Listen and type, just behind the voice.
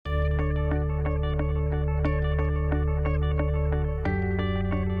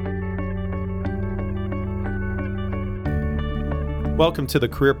Welcome to the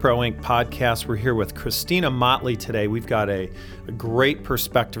Career Pro Inc. podcast. We're here with Christina Motley today. We've got a great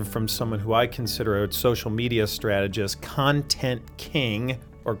perspective from someone who I consider a social media strategist, content king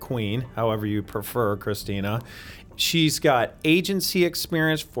or queen, however you prefer, Christina. She's got agency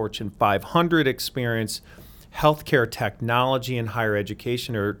experience, Fortune 500 experience, healthcare technology and higher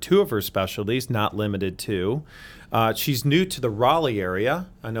education are two of her specialties, not limited to. She's new to the Raleigh area.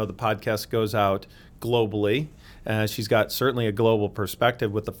 I know the podcast goes out globally. She's got certainly a global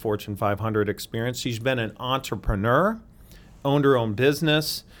perspective with the Fortune 500 experience. She's been an entrepreneur, owned her own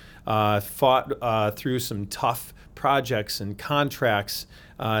business, fought through some tough projects and contracts,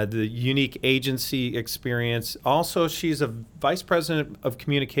 the unique agency experience. Also, she's a vice president of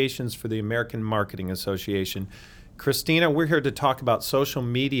communications for the American Marketing Association. Christina, we're here to talk about social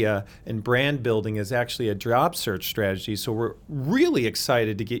media and brand building as actually a job search strategy. So we're really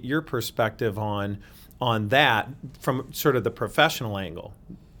excited to get your perspective on that from sort of the professional angle.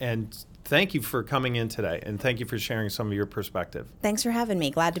 And thank you for coming in today, and thank you for sharing some of your perspective. Thanks for having me.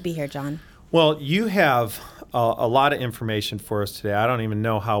 Glad to be here, John. Well, you have a lot of information for us today. I don't even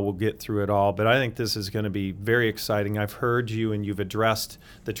know how we'll get through it all, but I think this is going to be very exciting. I've heard you, and you've addressed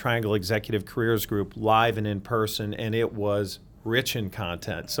the Triangle Executive Careers Group live and in person, and it was rich in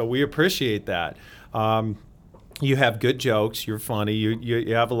content. So we appreciate that. You have good jokes. You're funny.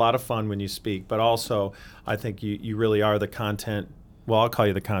 You have a lot of fun when you speak, but also I think you really are the content. Well, I'll call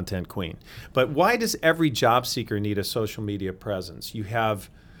you the content queen. But why does every job seeker need a social media presence? You have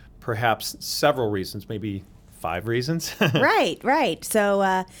perhaps several reasons, maybe 5 reasons. Right.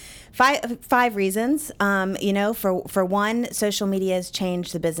 So five reasons. For one, social media has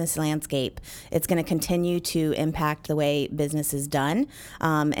changed the business landscape. It's going to continue to impact the way business is done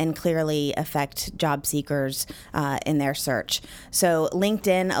and clearly affect job seekers in their search. So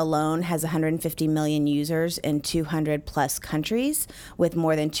LinkedIn alone has 150 million users in 200 plus countries, with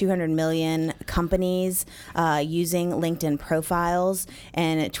more than 200 million companies using LinkedIn profiles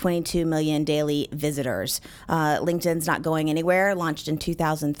and 22 million daily visitors. LinkedIn's not going anywhere. Launched in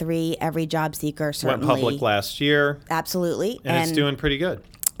 2003. Every job seeker certainly went public last year. Absolutely, and it's doing pretty good.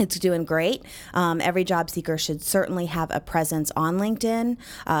 It's doing great. Every job seeker should certainly have a presence on LinkedIn.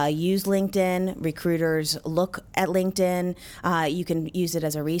 Use LinkedIn. Recruiters look at LinkedIn. You can use it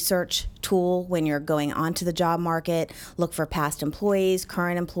as a research tool when you're going onto the job market. Look for past employees,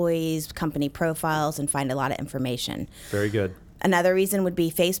 current employees, company profiles, and find a lot of information. Very good. Another reason would be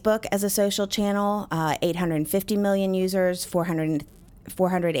Facebook as a social channel, 850 million users,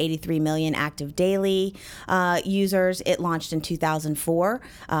 483 million active daily users. It launched in 2004.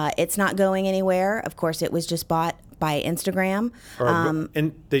 It's not going anywhere. Of course, it was just bought by Instagram.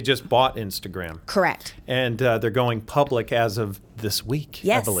 And they just bought Instagram. Correct. And they're going public as of this week,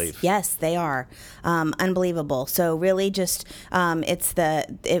 yes, I believe. Yes, they are. Unbelievable. So really just,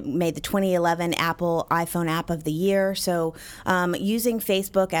 it made the 2011 Apple iPhone app of the year. So using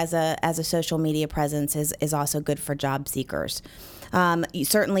Facebook as a social media presence is also good for job seekers.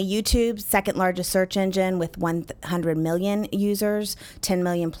 Certainly YouTube, second largest search engine with 100 million users, 10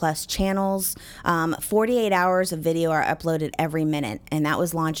 million plus channels. 48 hours of video are uploaded every minute, and that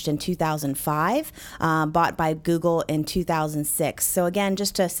was launched in 2005, bought by Google in 2006. So again,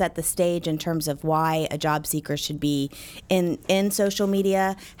 just to set the stage in terms of why a job seeker should be in social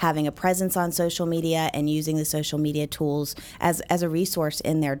media, having a presence on social media, and using the social media tools as a resource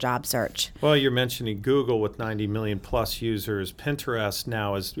in their job search. Well, you're mentioning Google with 90 million plus users. Pinterest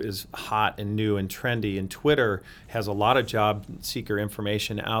now is hot and new and trendy, and Twitter has a lot of job seeker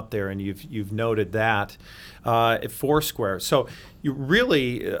information out there, and you've noted that. Foursquare. So you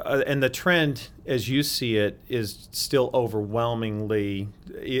really, and the trend as you see it is still overwhelmingly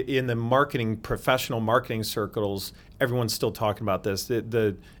in the professional marketing circles. Everyone's still talking about this.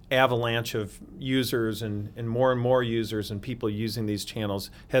 The avalanche of users and more users and people using these channels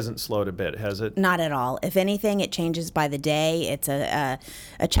hasn't slowed a bit, has it? Not at all. If anything, it changes by the day. It's a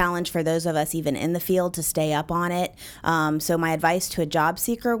challenge for those of us even in the field to stay up on it. So my advice to a job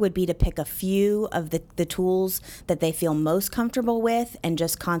seeker would be to pick a few of the tools that they feel most comfortable with and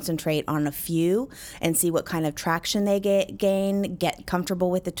just concentrate on a few and see what kind of traction they gain, get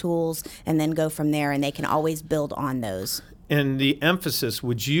comfortable with the tools, and then go from there, and they can always build on those. And the emphasis,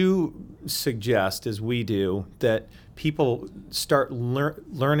 would you suggest, as we do, that people start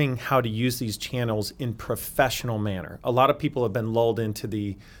learning how to use these channels in professional manner? A lot of people have been lulled into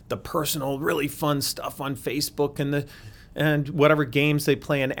the personal, really fun stuff on Facebook and whatever games they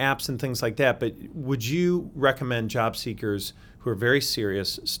play and apps and things like that. But would you recommend job seekers who are very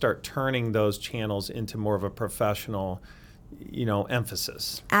serious start turning those channels into more of a professional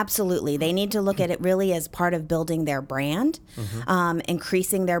emphasis. Absolutely. They need to look at it really as part of building their brand,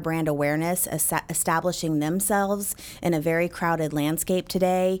 increasing their brand awareness, establishing themselves in a very crowded landscape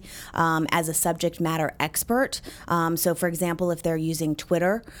today as a subject matter expert. So, for example, if they're using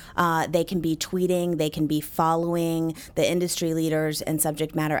Twitter, they can be tweeting, they can be following the industry leaders and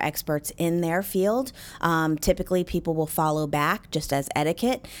subject matter experts in their field. Typically, people will follow back just as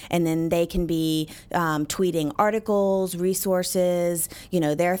etiquette, and then they can be tweeting articles, resources,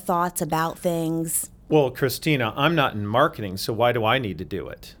 their thoughts about things. Well, Christina, I'm not in marketing, so why do I need to do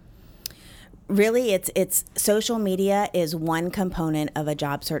it? Really, it's social media is one component of a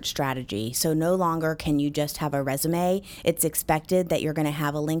job search strategy. So no longer can you just have a resume. It's expected that you're going to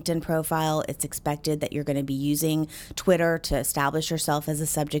have a LinkedIn profile. It's expected that you're going to be using Twitter to establish yourself as a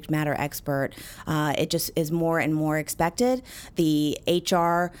subject matter expert. It just is more and more expected. The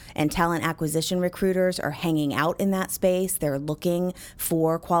HR and talent acquisition recruiters are hanging out in that space. They're looking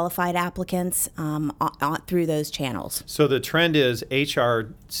for qualified applicants through those channels. So the trend is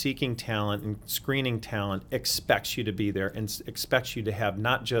HR seeking talent and screening talent expects you to be there and expects you to have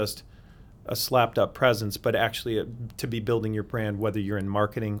not just a slapped up presence, but actually to be building your brand, whether you're in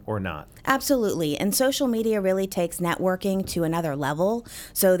marketing or not. Absolutely. And social media really takes networking to another level.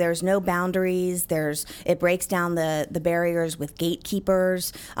 So there's no boundaries. It breaks down the barriers with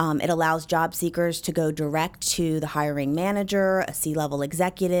gatekeepers. It allows job seekers to go direct to the hiring manager, a C-level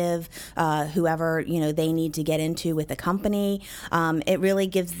executive, whoever they need to get into with a company. It really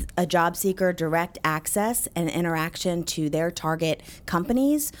gives a job seeker direct access and interaction to their target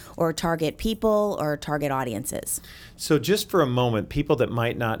companies or target people or target audiences. So just for a moment, people that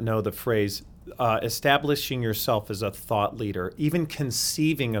might not know the phrase establishing yourself as a thought leader, even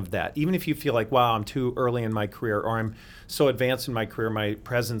conceiving of that, even if you feel like, wow, I'm too early in my career or I'm so advanced in my career, my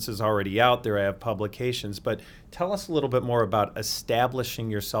presence is already out there, I have publications, but tell us a little bit more about establishing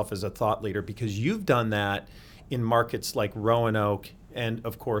yourself as a thought leader, because you've done that in markets like Roanoke and,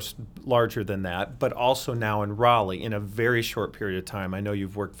 of course, larger than that, but also now in Raleigh in a very short period of time. I know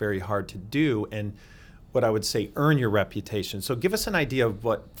you've worked very hard to do and what I would say earn your reputation. So give us an idea of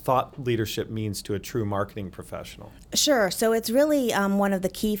what thought leadership means to a true marketing professional. Sure. So it's really one of the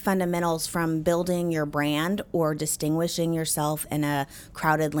key fundamentals from building your brand or distinguishing yourself in a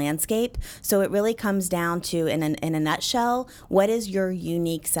crowded landscape. So it really comes down to, in a nutshell, what is your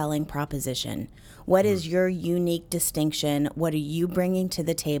unique selling proposition? What is your unique distinction? What are you bringing to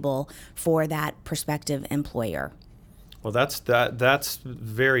the table for that prospective employer? Well, that's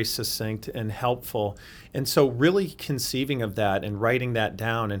very succinct and helpful. And so really conceiving of that and writing that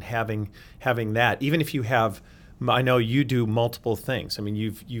down and having that, even if you have, I know you do multiple things. I mean,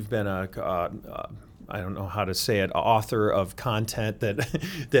 you've been I don't know how to say it, author of content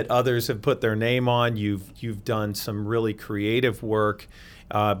that others have put their name on. You've done some really creative work,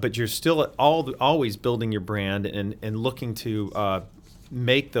 but you're still always building your brand and looking to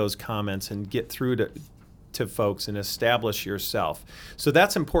make those comments and get through to folks and establish yourself. So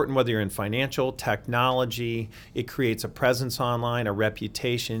that's important whether you're in financial, technology, it creates a presence online, a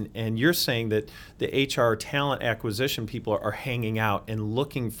reputation, and you're saying that the HR talent acquisition people are hanging out and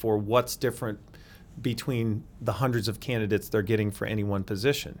looking for what's different between the hundreds of candidates they're getting for any one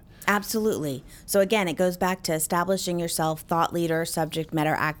position. Absolutely. So again, it goes back to establishing yourself, thought leader, subject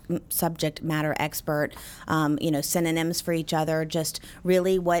matter expert, synonyms for each other. Just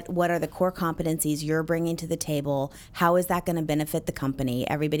really what are the core competencies you're bringing to the table? How is that going to benefit the company?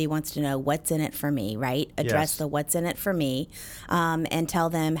 Everybody wants to know what's in it for me, right? Address the what's in it for me, and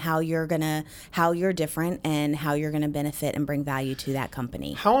tell them how you're different and how you're going to benefit and bring value to that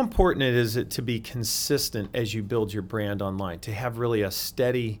company. How important is it to be consistent as you build your brand online, to have really a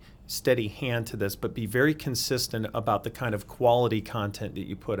steady hand to this, but be very consistent about the kind of quality content that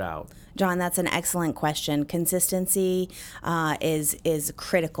you put out? John, that's an excellent question. Consistency is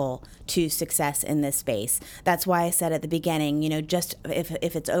critical to success in this space. That's why I said at the beginning, just if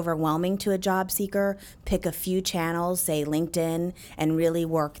it's overwhelming to a job seeker, pick a few channels, say LinkedIn, and really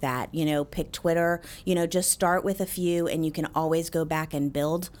work that. Pick Twitter. Just start with a few, and you can always go back and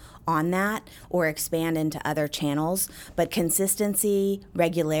build on that or expand into other channels. But consistency,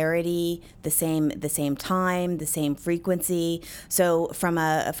 regularity, the same time, the same frequency. So from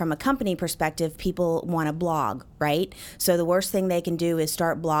a company perspective, people want to blog, right? So the worst thing they can do is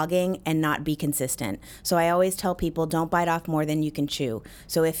start blogging and not be consistent. So I always tell people, don't bite off more than you can chew.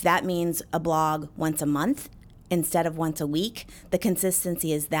 So if that means a blog once a month instead of once a week, the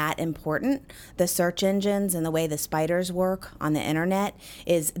consistency is that important. The search engines and the way the spiders work on the internet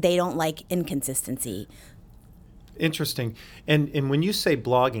is they don't like inconsistency. Interesting. And when you say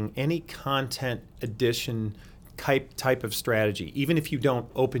blogging, any content type of strategy, even if you don't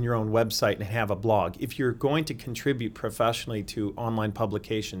open your own website and have a blog, if you're going to contribute professionally to online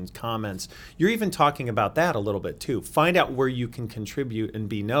publications, comments, you're even talking about that a little bit too. Find out where you can contribute and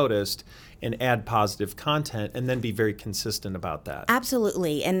be noticed and add positive content, and then be very consistent about that.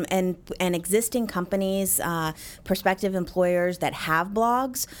 Absolutely. And existing companies, prospective employers that have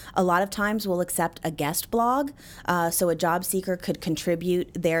blogs, a lot of times will accept a guest blog. So a job seeker could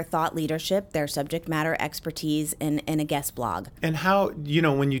contribute their thought leadership, their subject matter expertise in a guest blog. And how,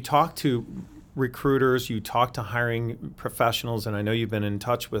 when you talk to recruiters, you talk to hiring professionals, and I know you've been in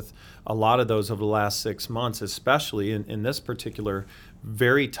touch with a lot of those over the last 6 months, especially in this particular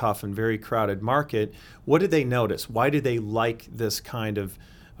very tough and very crowded market. What did they notice? Why do they like this kind of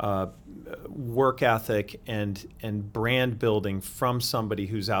work ethic and brand building from somebody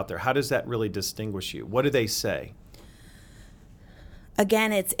who's out there? How does that really distinguish you? What do they say?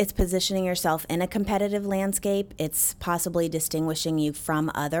 Again, it's positioning yourself in a competitive landscape. It's possibly distinguishing you from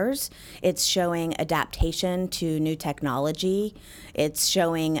others. It's showing adaptation to new technology. It's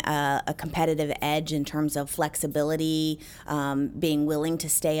showing a competitive edge in terms of flexibility, being willing to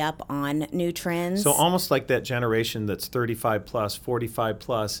stay up on new trends. So almost like that generation that's 35 plus, 45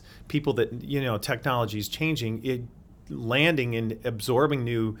 plus, people that, technology is changing, landing and absorbing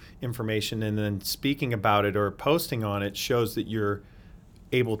new information and then speaking about it or posting on it shows that you're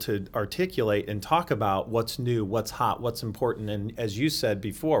able to articulate and talk about what's new, what's hot, what's important, and as you said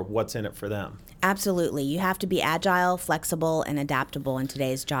before, what's in it for them. Absolutely. You have to be agile, flexible, and adaptable in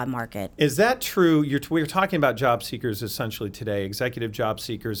today's job market. Is that true? We're talking about job seekers essentially today, executive job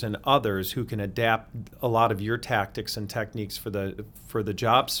seekers and others who can adapt a lot of your tactics and techniques for the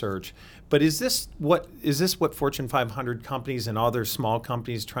job search. But is this what Fortune 500 companies and other small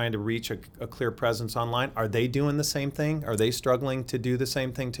companies trying to reach a clear presence online? Are they doing the same thing? Are they struggling to do the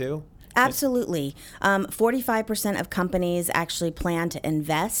same thing too? Absolutely. 45% of companies actually plan to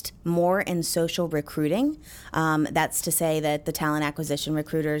invest more in social recruiting. That's to say that the talent acquisition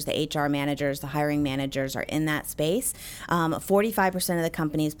recruiters, the HR managers, the hiring managers are in that space. 45% of the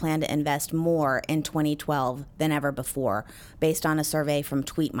companies plan to invest more in 2012 than ever before, based on a survey from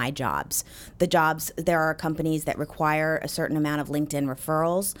Tweet My Jobs. There are companies that require a certain amount of LinkedIn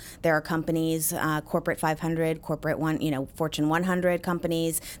referrals. There are companies, corporate 500, Fortune 100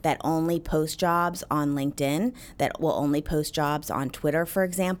 companies that only post jobs on LinkedIn, that will only post jobs on Twitter, for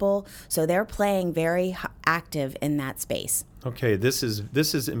example. So they're playing very active in that space. Okay, this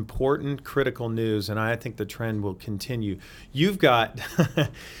is important, critical news, and I think the trend will continue. You've got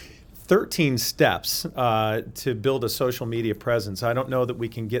 13 steps to build a social media presence. I don't know that we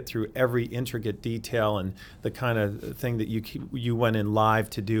can get through every intricate detail and the kind of thing that you went in live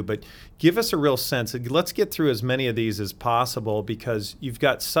to do, but give us a real sense. Let's get through as many of these as possible because you've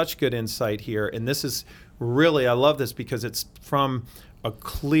got such good insight here. And this is really, I love this because it's from a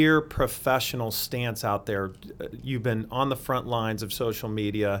clear professional stance out there. You've been on the front lines of social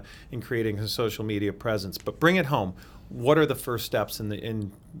media and creating a social media presence, but bring it home. What are the first steps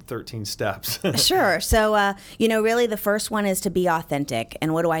in 13 steps? Sure. So, really the first one is to be authentic.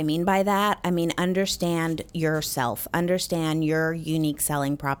 And what do I mean by that? I mean, understand yourself, understand your unique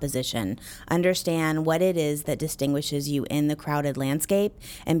selling proposition, understand what it is that distinguishes you in the crowded landscape,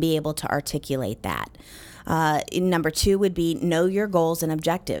 and be able to articulate that. Number two would be know your goals and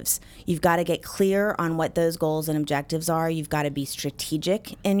objectives. You've got to get clear on what those goals and objectives are. You've got to be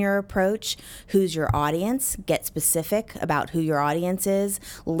strategic in your approach. Who's your audience? Get specific about who your audience is.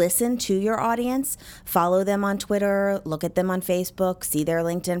 Listen to your audience. Follow them on Twitter. Look at them on Facebook. See their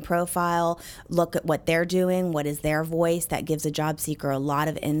LinkedIn profile. Look at what they're doing. What is their voice? That gives a job seeker a lot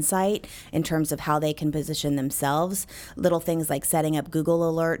of insight in terms of how they can position themselves. Little things like setting up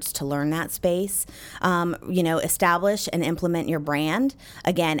Google alerts to learn that space. Establish and implement your brand.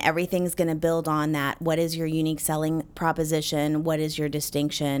 Again, everything's going to build on that. What is your unique selling proposition? What is your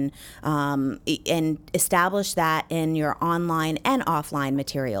distinction? And establish that in your online and offline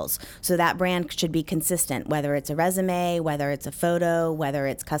materials. So that brand should be consistent, whether it's a resume, whether it's a photo, whether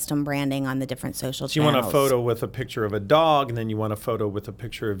it's custom branding on the different social channels. You want a photo with a picture of a dog, and then you want a photo with a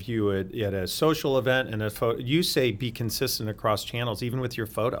picture of you at a social event, and a photo. You say be consistent across channels, even with your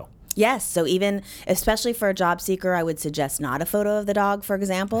photo. Yes. So especially for a job seeker, I would suggest not a photo of the dog, for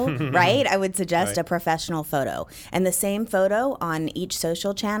example, right? I would suggest a professional photo. And the same photo on each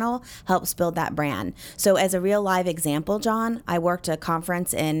social channel helps build that brand. So as a real live example, John, I worked a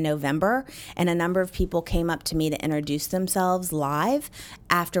conference in November, and a number of people came up to me to introduce themselves live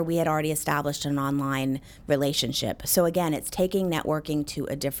after we had already established an online relationship. So again, it's taking networking to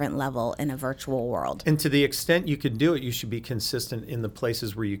a different level in a virtual world. And to the extent you can do it, you should be consistent in the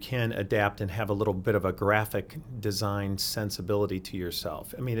places where you can can adapt and have a little bit of a graphic design sensibility to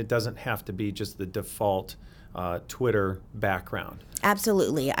yourself. I mean, it doesn't have to be just the default Twitter background.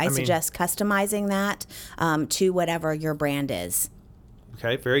 Absolutely. I suggest customizing that to whatever your brand is.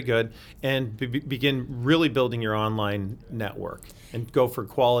 Okay, very good. And begin really building your online network and go for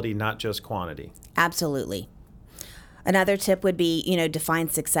quality, not just quantity. Absolutely. Another tip would be, define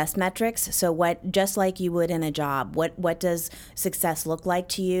success metrics. So just like you would in a job, what does success look like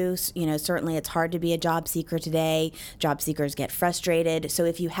to you? Certainly it's hard to be a job seeker today. Job seekers get frustrated. So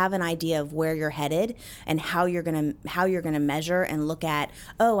if you have an idea of where you're headed and how you're going to measure and look at,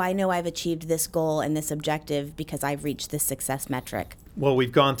 I know I've achieved this goal and this objective because I've reached this success metric. Well,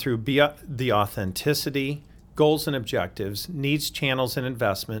 we've gone through the authenticity, goals and objectives, needs, channels, and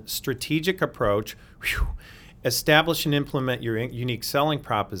investment, strategic approach. Establish and implement your unique selling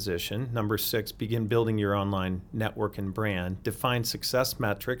proposition. Number 6, begin building your online network and brand. Define success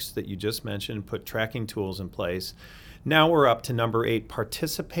metrics that you just mentioned, put tracking tools in place. Now we're up to number 8,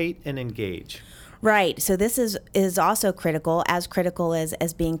 participate and engage. Right. So this is also critical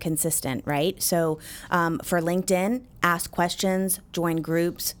as being consistent, right? So for LinkedIn, ask questions, join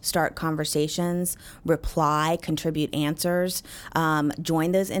groups, start conversations, reply, contribute answers,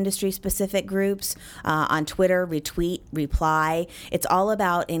 join those industry-specific groups. On Twitter, retweet, reply. It's all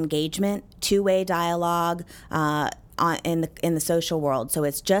about engagement, two-way dialogue, in the social world. So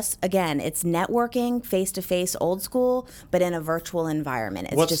it's just, again, it's networking face-to-face, old school, but in a virtual environment.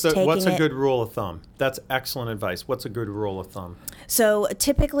 It's what's a good rule of thumb? That's excellent advice. What's a good rule of thumb? So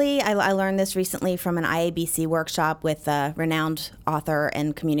typically, I learned this recently from an IABC workshop with renowned author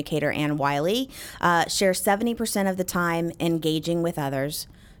and communicator Anne Wiley. Share 70% of the time engaging with others,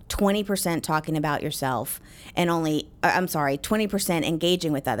 20% talking about yourself, and 20%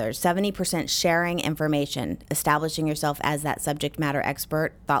 engaging with others, 70% sharing information, establishing yourself as that subject matter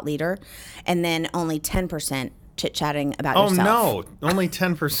expert, thought leader, and then only 10% chit-chatting about yourself. Oh, no, only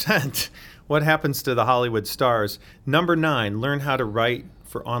 10%. What happens to the Hollywood stars? Number 9, learn how to write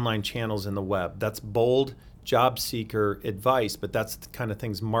for online channels in the web. That's bold, job seeker advice, but that's the kind of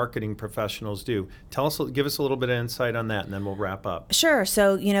things marketing professionals do. Give us a little bit of insight on that, and then we'll wrap up. Sure.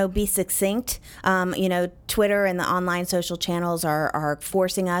 So, be succinct. Twitter and the online social channels are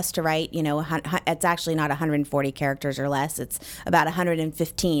forcing us to write, it's actually not 140 characters or less. It's about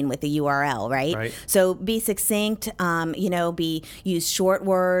 115 with the URL, right? So be succinct, use short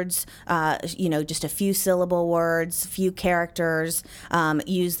words, just a few syllable words, few characters,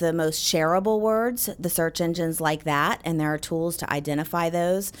 use the most shareable words, the search engines like that, and there are tools to identify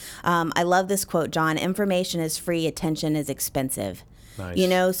those. I love this quote, John: information is free, attention is expensive.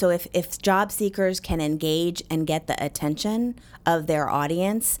 Nice. So if job seekers can engage and get the attention of their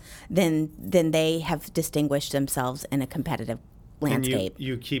audience, then they have distinguished themselves in a competitive landscape. And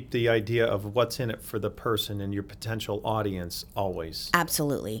you keep the idea of what's in it for the person and your potential audience always.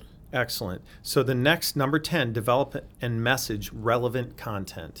 Absolutely. Excellent. So the next, number 10, develop and message relevant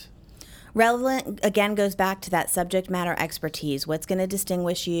content. Relevant, again, goes back to that subject matter expertise. What's going to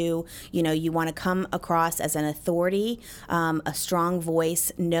distinguish you? You want to come across as an authority, a strong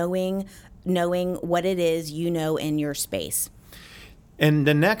voice, knowing what it is in your space. And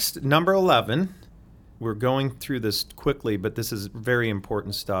the next, number 11, we're going through this quickly, but this is very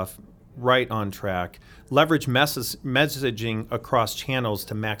important stuff. Right on track. Leverage messaging across channels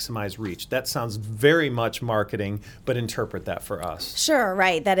to maximize reach. That sounds very much marketing, but interpret that for us. Sure,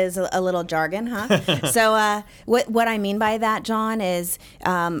 right. That is a little jargon, huh? So what I mean by that, John, is,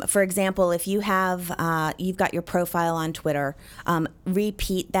 for example, if you have you've got your profile on Twitter,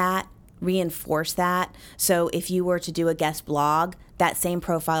 repeat that, reinforce that. So if you were to do a guest blog, that same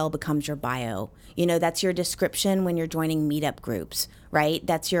profile becomes your bio. That's your description when you're joining meetup groups, right?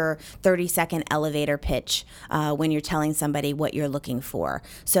 That's your 30-second elevator pitch when you're telling somebody what you're looking for.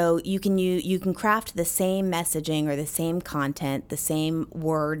 So you can craft the same messaging or the same content, the same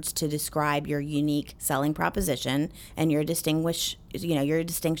words to describe your unique selling proposition and your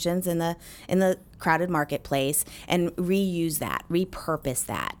distinctions in the crowded marketplace, and reuse that, repurpose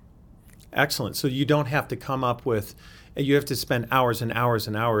that. Excellent. So you don't have to come up with. You have to spend hours and hours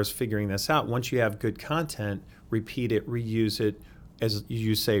and hours figuring this out. Once you have good content, repeat it, reuse it, as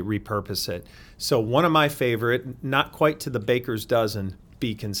you say, repurpose it. So one of my favorite, not quite to the baker's dozen,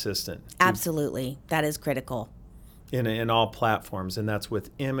 be consistent. Absolutely. That is critical. In all platforms, and that's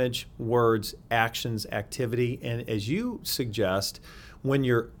with image, words, actions, activity. And as you suggest, when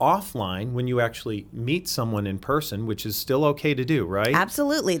you're offline, when you actually meet someone in person, which is still okay to do, right?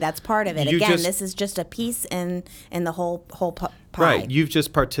 Absolutely, that's part of it. This is just a piece in the whole pie. Right. You've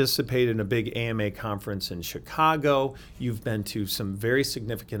just participated in a big AMA conference in Chicago. You've been to some very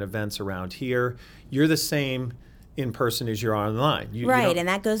significant events around here. You're the same in person as you're online. And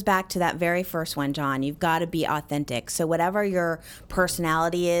that goes back to that very first one, John. You've got to be authentic. So whatever your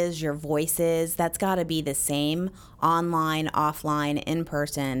personality is, your voice is, that's got to be the same online, offline, in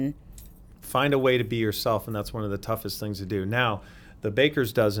person. Find a way to be yourself, and that's one of the toughest things to do. Now, the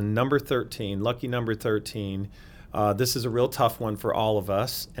Baker's Dozen, number 13, lucky number 13, this is a real tough one for all of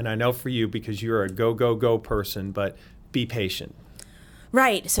us, and I know for you because you're a go, go, go person, but be patient.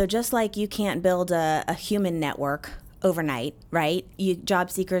 Right. So just like you can't build a human network overnight, right?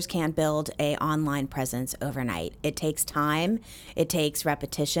 Job seekers can't build a online presence overnight. It takes time. It takes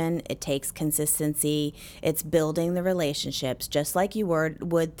repetition. It takes consistency. It's building the relationships just like you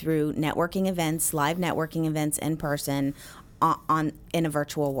would through networking events, live networking events in person in a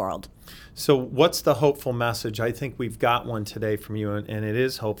virtual world. So what's the hopeful message? I think we've got one today from you, and it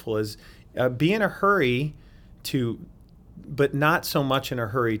is hopeful, is be in a hurry but not so much in a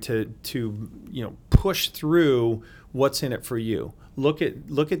hurry to push through what's in it for you. Look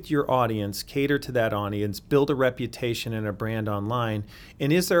at your audience, cater to that audience, build a reputation and a brand online.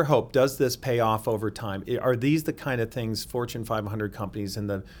 And is there hope? Does this pay off over time? Are these the kind of things Fortune 500 companies and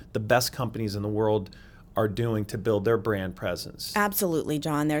the best companies in the world are doing to build their brand presence? Absolutely,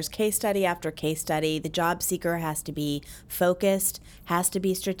 John. There's case study after case study. The job seeker has to be focused, has to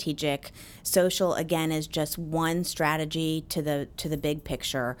be strategic. Social, again, is just one strategy to the big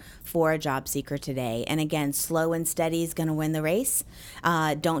picture for a job seeker today. And again, slow and steady is going to win the race.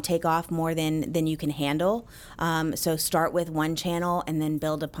 Don't take off more than you can handle. So start with one channel and then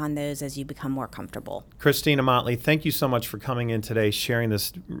build upon those as you become more comfortable. Christina Motley, thank you so much for coming in today, sharing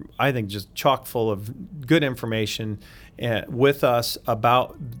this, I think, just chock full of good information with us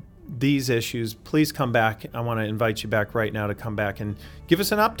about these issues. Please come back. I want to invite you back right now to come back and give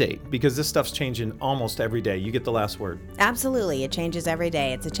us an update, because this stuff's changing almost every day. You get the last word. Absolutely. It changes every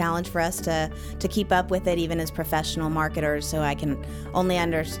day. It's a challenge for us to keep up with it, even as professional marketers, so I can only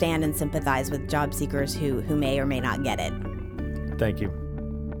understand and sympathize with job seekers who may or may not get it. Thank you.